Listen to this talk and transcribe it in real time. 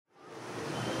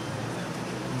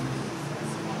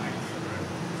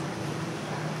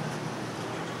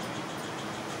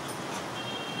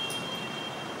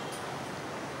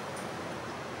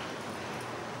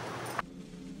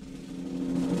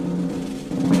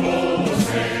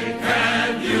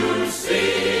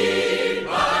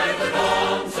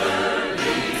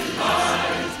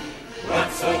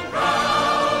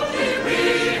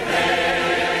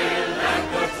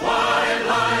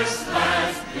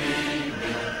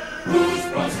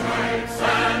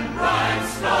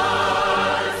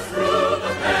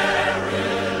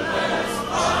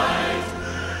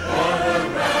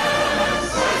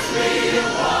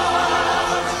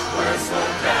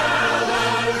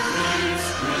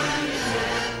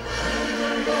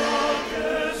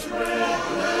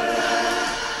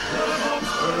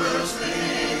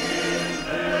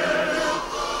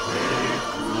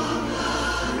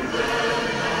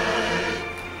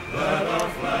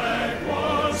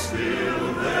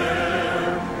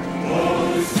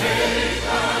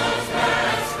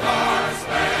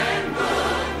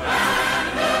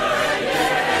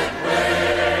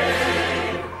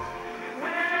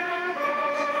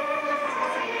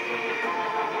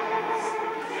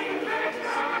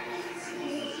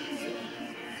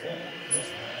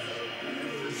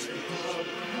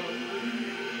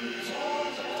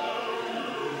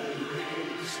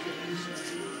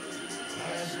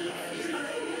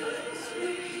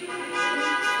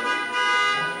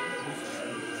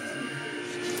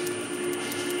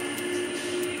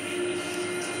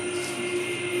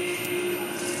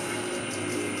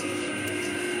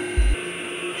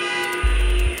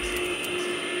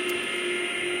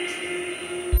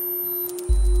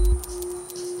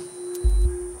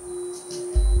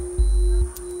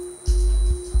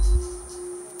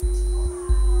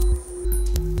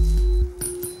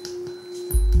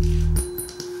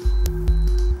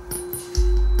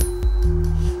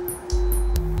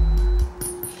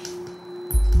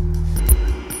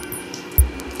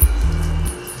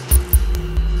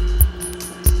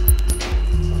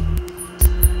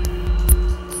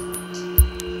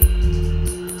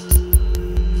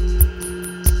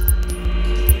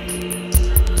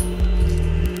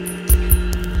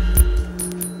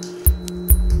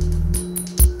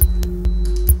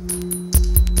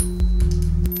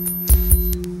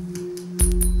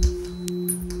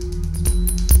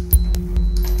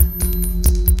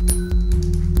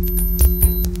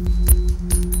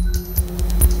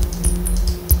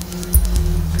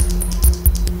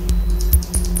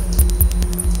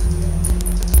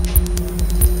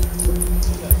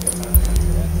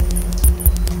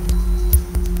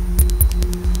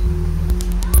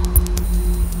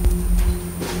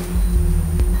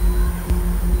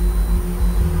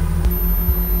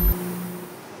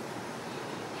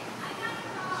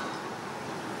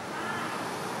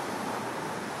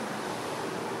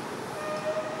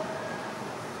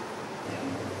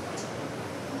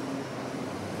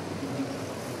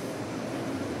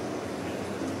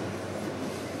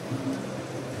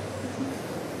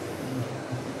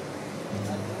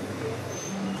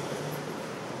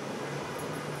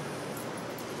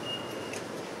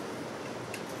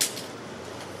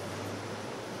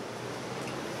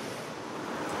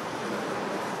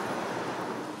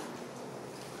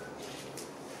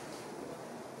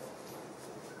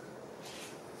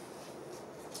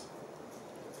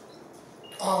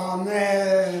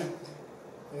America.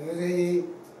 America.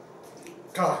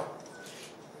 America.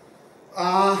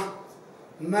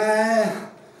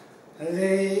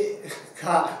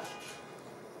 America.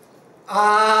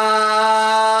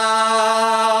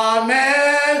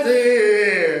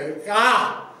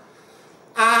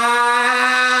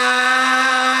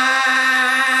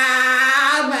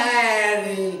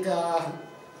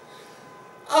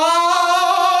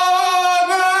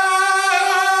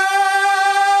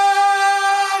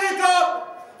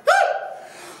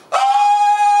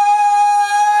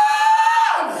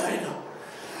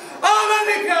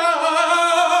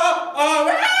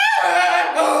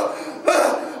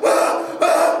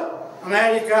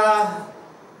 America,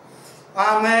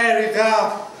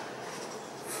 America.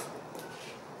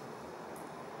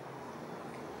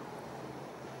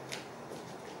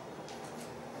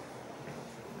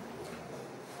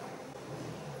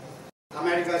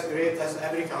 America is great as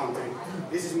every country.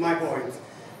 This is my point.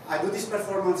 I do this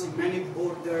performance in many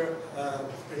border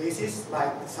places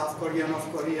like South Korea, North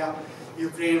Korea,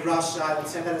 Ukraine, Russia,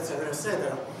 etc., etc.,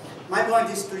 etc. My point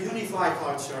is to unify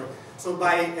culture. So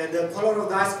by the color of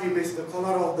the ice cream is the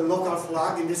color of the local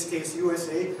flag, in this case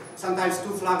USA, sometimes two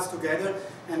flags together,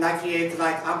 and I create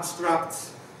like abstract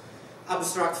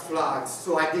flags.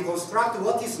 So I deconstruct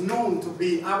what is known to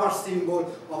be our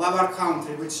symbol of our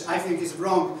country, which I think is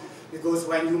wrong, because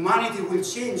when humanity will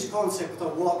change concept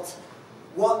of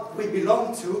what we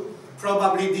belong to,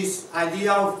 probably this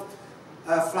idea of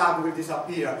flag will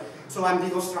disappear. So I'm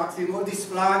deconstructing all these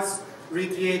flags,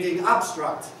 recreating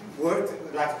abstract work,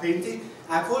 like painting.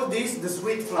 I call this the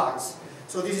sweet flags.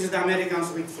 So this is the American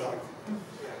sweet flag.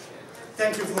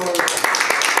 Thank you for